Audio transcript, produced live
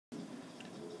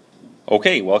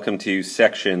Okay, welcome to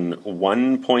section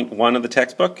 1.1 of the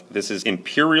textbook. This is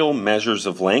Imperial Measures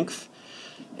of Length,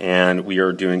 and we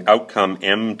are doing outcome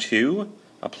M2,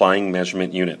 applying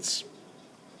measurement units.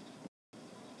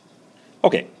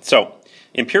 Okay, so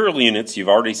imperial units you've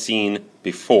already seen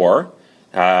before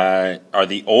are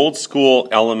the old school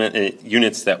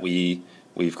units that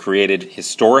we've created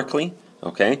historically,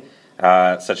 okay,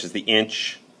 such as the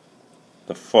inch,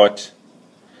 the foot,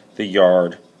 the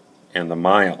yard, and the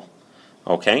mile.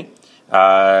 Okay,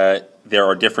 there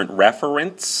are different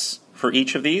referents for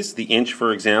each of these. The inch,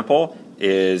 for example,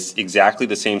 is exactly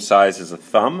the same size as a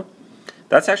thumb.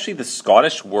 That's actually the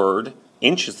Scottish word.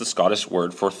 Inch is the Scottish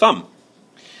word for thumb.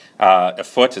 A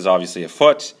foot is obviously a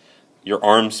foot. Your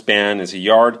arm span is a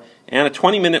yard. And a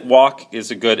 20-minute walk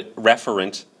is a good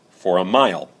referent for a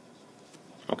mile.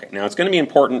 Okay, now it's going to be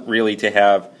important really to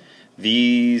have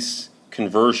these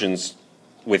conversions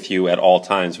with you at all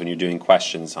times when you're doing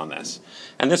questions on this.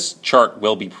 And this chart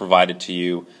will be provided to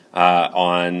you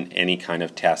on any kind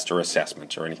of test or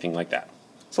assessment or anything like that.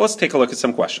 So let's take a look at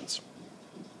some questions.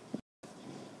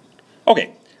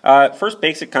 Okay, first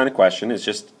basic kind of question is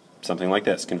just something like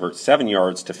this. Convert 7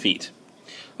 yards to feet.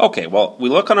 Okay, well, we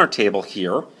look on our table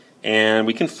here and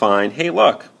we can find, hey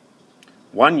look,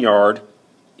 1 yard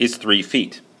is 3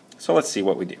 feet. So let's see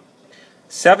what we do.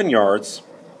 7 yards,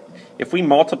 if we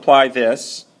multiply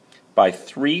this by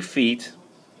 3 feet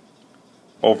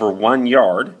over 1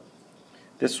 yard,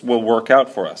 this will work out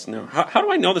for us. Now, how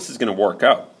do I know this is going to work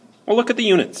out? Well, look at the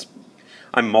units.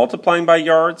 I'm multiplying by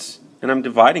yards and I'm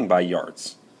dividing by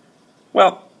yards.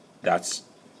 Well, that's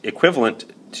equivalent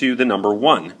to the number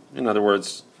 1. In other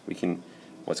words, we can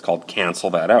what's called cancel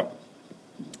that out.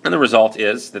 And the result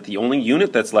is that the only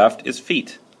unit that's left is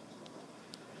feet.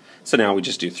 So now we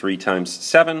just do 3 times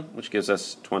 7, which gives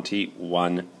us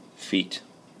 21 feet.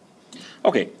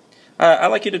 Okay, I'd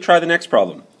like you to try the next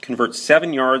problem. Convert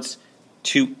 7 yards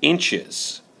to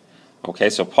inches.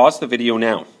 Okay, so pause the video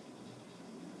now.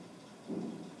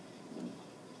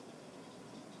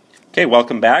 Okay,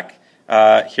 welcome back.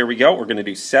 Here we go. We're going to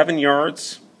do 7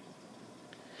 yards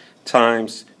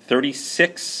times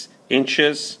 36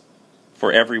 inches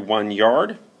for every 1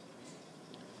 yard.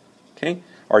 Okay.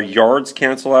 Our yards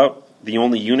cancel out. The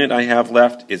only unit I have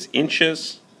left is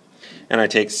inches. And I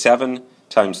take 7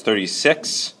 times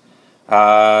 36,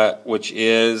 which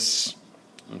is,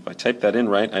 if I type that in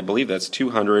right, I believe that's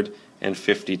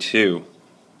 252.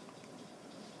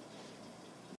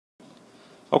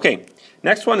 Okay,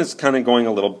 next one is kind of going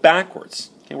a little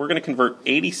backwards. Okay, we're going to convert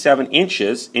 87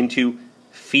 inches into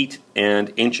feet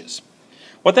and inches.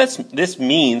 What this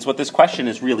means, what this question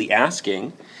is really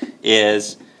asking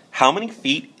is, how many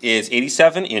feet is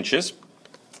 87 inches,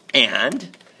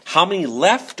 and how many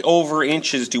leftover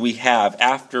inches do we have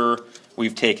after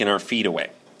we've taken our feet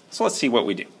away? So let's see what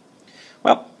we do.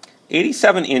 Well,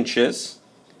 87 inches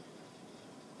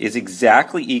is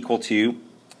exactly equal to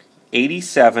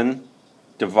 87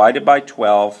 divided by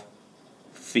 12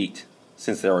 feet,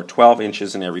 since there are 12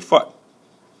 inches in every foot.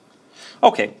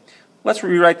 Okay, let's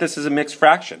rewrite this as a mixed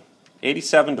fraction.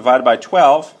 87 divided by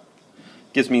 12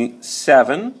 gives me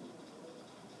 7,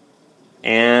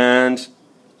 and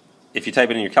if you type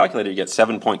it in your calculator, you get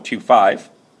 7.25.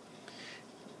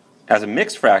 As a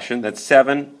mixed fraction, that's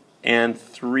 7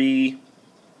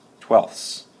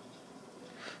 3/12.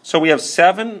 So we have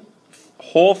 7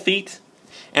 whole feet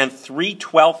and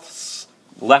 3/12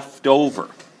 left over.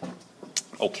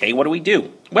 Okay, what do we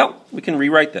do? Well, we can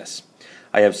rewrite this.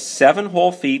 I have 7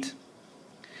 whole feet,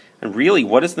 and really,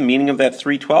 what is the meaning of that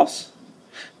 3/12?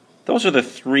 Those are the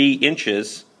 3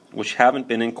 inches which haven't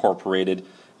been incorporated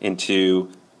into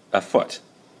a foot.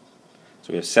 So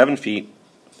we have 7 feet,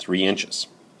 3 inches.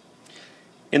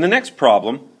 In the next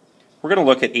problem, we're going to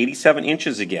look at 87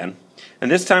 inches again,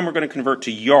 and this time we're going to convert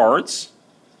to yards,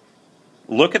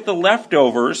 look at the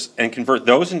leftovers and convert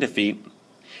those into feet,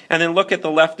 and then look at the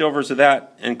leftovers of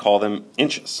that and call them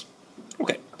inches.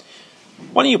 Okay,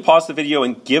 why don't you pause the video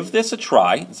and give this a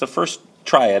try. It's the first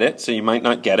try at it, so you might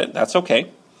not get it. That's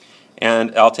okay.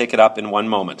 And I'll take it up in 1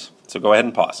 moment. So go ahead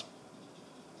and pause.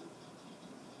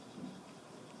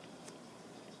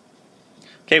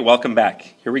 Okay, welcome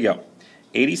back. Here we go.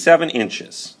 87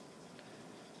 inches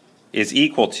is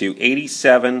equal to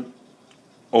 87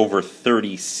 over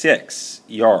 36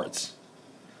 yards.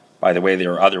 By the way,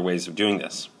 there are other ways of doing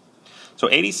this.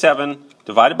 So 87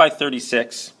 divided by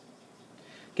 36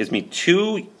 gives me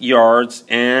 2 yards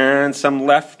and some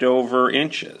leftover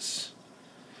inches.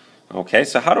 Okay,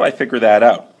 so how do I figure that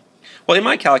out? Well, in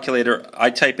my calculator, I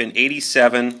type in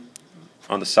 87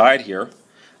 on the side here.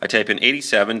 I type in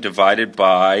 87 divided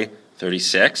by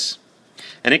 36,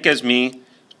 and it gives me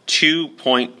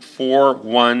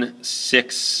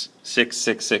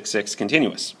 2.416666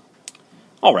 continuous.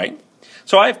 All right,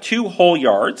 so I have 2 whole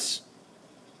yards,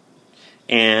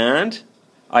 and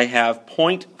I have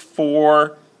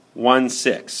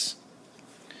 0.416.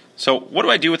 So what do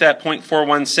I do with that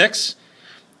 0.416?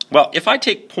 Well, if I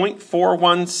take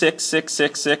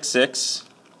 0.416666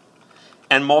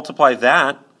 and multiply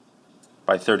that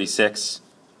by 36,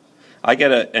 I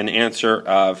get an answer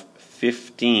of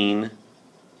 15.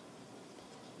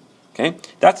 Okay,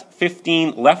 that's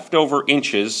 15 leftover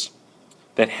inches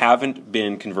that haven't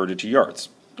been converted to yards.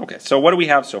 Okay, so what do we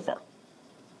have so far?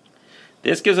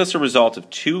 This gives us a result of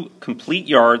 2 complete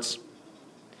yards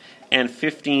and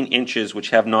 15 inches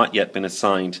which have not yet been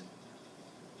assigned.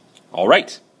 All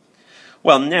right.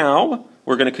 Well, now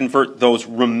we're going to convert those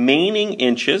remaining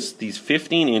inches, these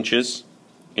 15 inches,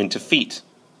 into feet.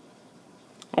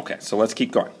 Okay, so let's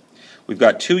keep going. We've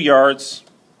got 2 yards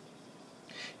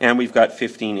and we've got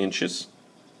 15 inches.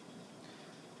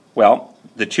 Well,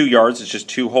 the 2 yards is just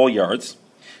 2 whole yards.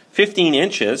 15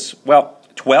 inches, well,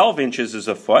 12 inches is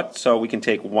a foot, so we can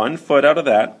take 1 foot out of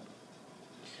that.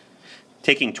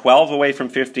 Taking 12 away from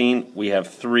 15, we have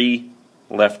 3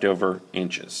 leftover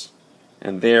inches.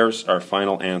 And there's our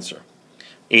final answer.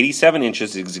 87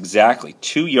 inches is exactly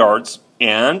 2 yards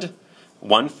and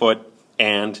 1 foot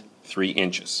and 3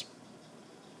 inches.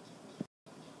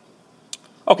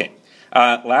 Okay,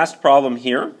 last problem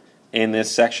here in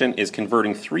this section is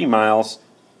converting 3 miles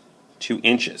to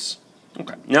inches.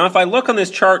 Okay, now if I look on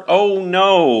this chart, oh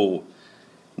no!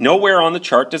 Nowhere on the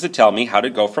chart does it tell me how to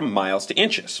go from miles to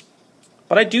inches.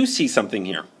 But I do see something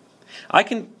here. I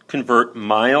can convert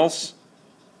miles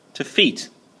to feet,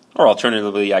 or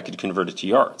alternatively I could convert it to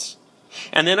yards.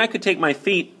 And then I could take my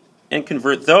feet and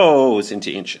convert those into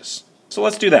inches. So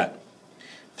let's do that.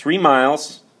 3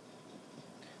 miles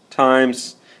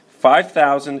times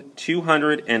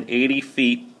 5,280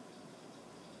 feet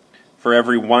for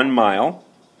every 1 mile.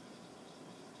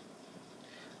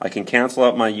 I can cancel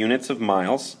out my units of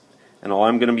miles, and all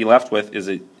I'm going to be left with is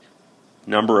a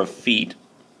number of feet.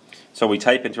 So we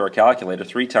type into our calculator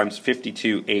 3 times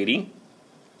 5280,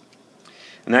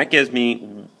 and that gives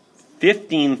me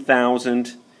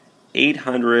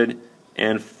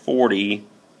 15,840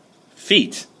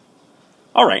 feet.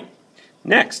 All right,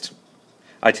 next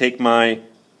I take my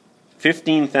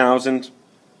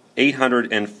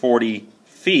 15,840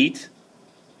 feet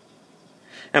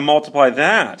and multiply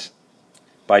that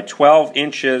by 12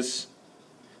 inches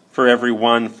for every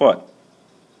 1 foot.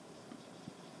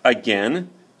 Again,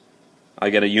 I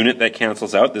get a unit that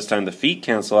cancels out. This time the feet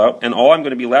cancel out, and all I'm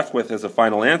going to be left with as a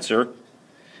final answer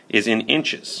is in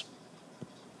inches.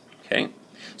 Okay,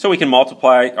 so we can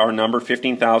multiply our number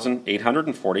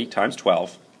 15,840 times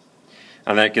 12,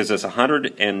 and that gives us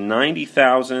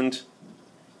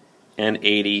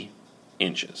 190,080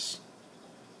 inches.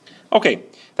 Okay,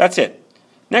 that's it.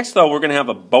 Next, though, we're going to have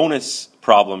a bonus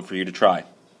problem for you to try.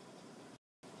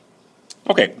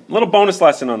 Okay, a little bonus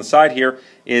lesson on the side here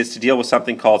is to deal with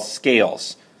something called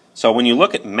scales. So when you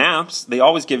look at maps, they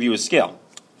always give you a scale.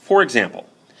 For example,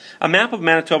 a map of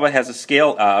Manitoba has a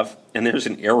scale of, and there's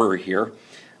an error here,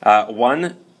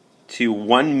 1 to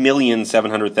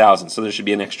 1,700,000. So there should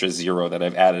be an extra 0 that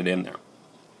I've added in there.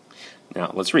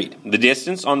 Now, let's read. The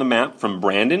distance on the map from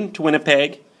Brandon to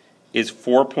Winnipeg is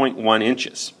 4.1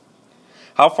 inches.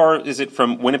 How far is it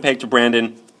from Winnipeg to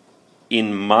Brandon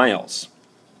in miles?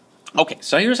 Okay,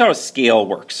 so here's how a scale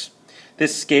works.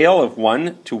 This scale of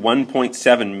 1 to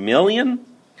 1.7 million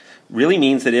really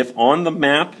means that if on the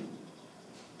map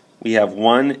we have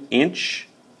 1 inch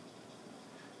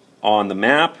on the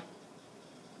map,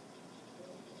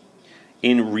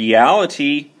 in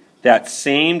reality that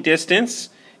same distance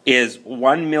is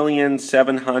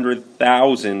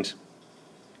 1,700,000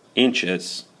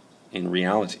 inches in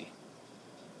reality.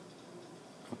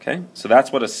 Okay, so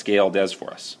that's what a scale does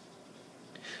for us.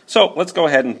 So let's go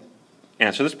ahead and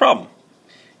answer this problem.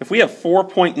 If we have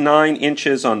 4.9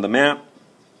 inches on the map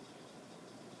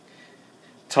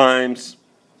times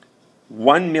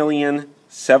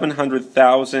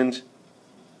 1,700,000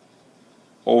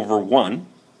 over 1,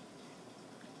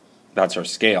 that's our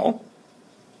scale.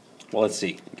 Well, let's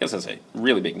see. I guess that's a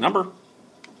really big number.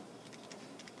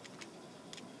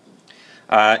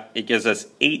 It gives us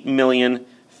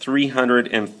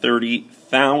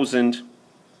 8,330,000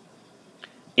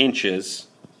 inches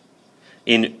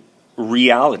in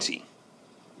reality.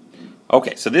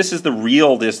 Okay, so this is the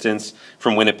real distance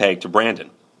from Winnipeg to Brandon.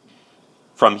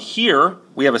 From here,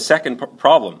 we have a second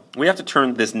problem. We have to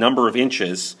turn this number of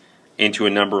inches into a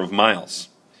number of miles.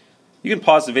 You can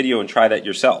pause the video and try that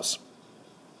yourselves.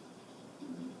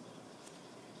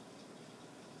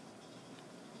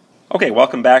 Okay,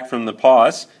 welcome back from the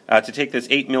pause. To take this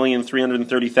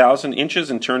 8,330,000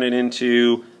 inches and turn it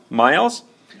into miles,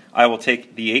 I will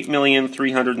take the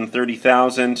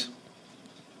 8,330,000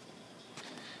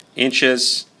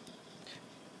 inches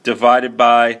divided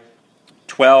by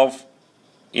 12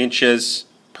 inches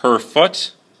per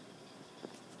foot,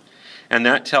 and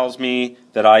that tells me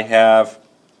that I have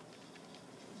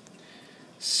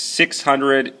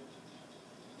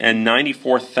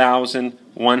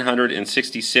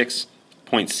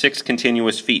 694,166.6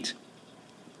 continuous feet.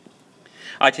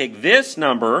 I take this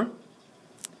number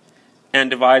and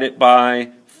divide it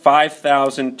by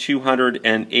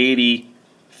 5,280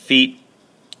 feet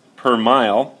per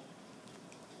mile,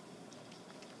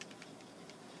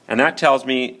 and that tells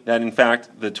me that in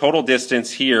fact the total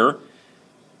distance here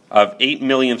of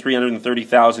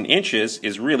 8,330,000 inches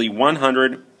is really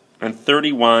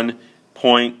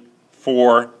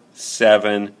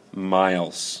 131.47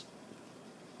 miles.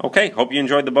 Okay, hope you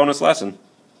enjoyed the bonus lesson.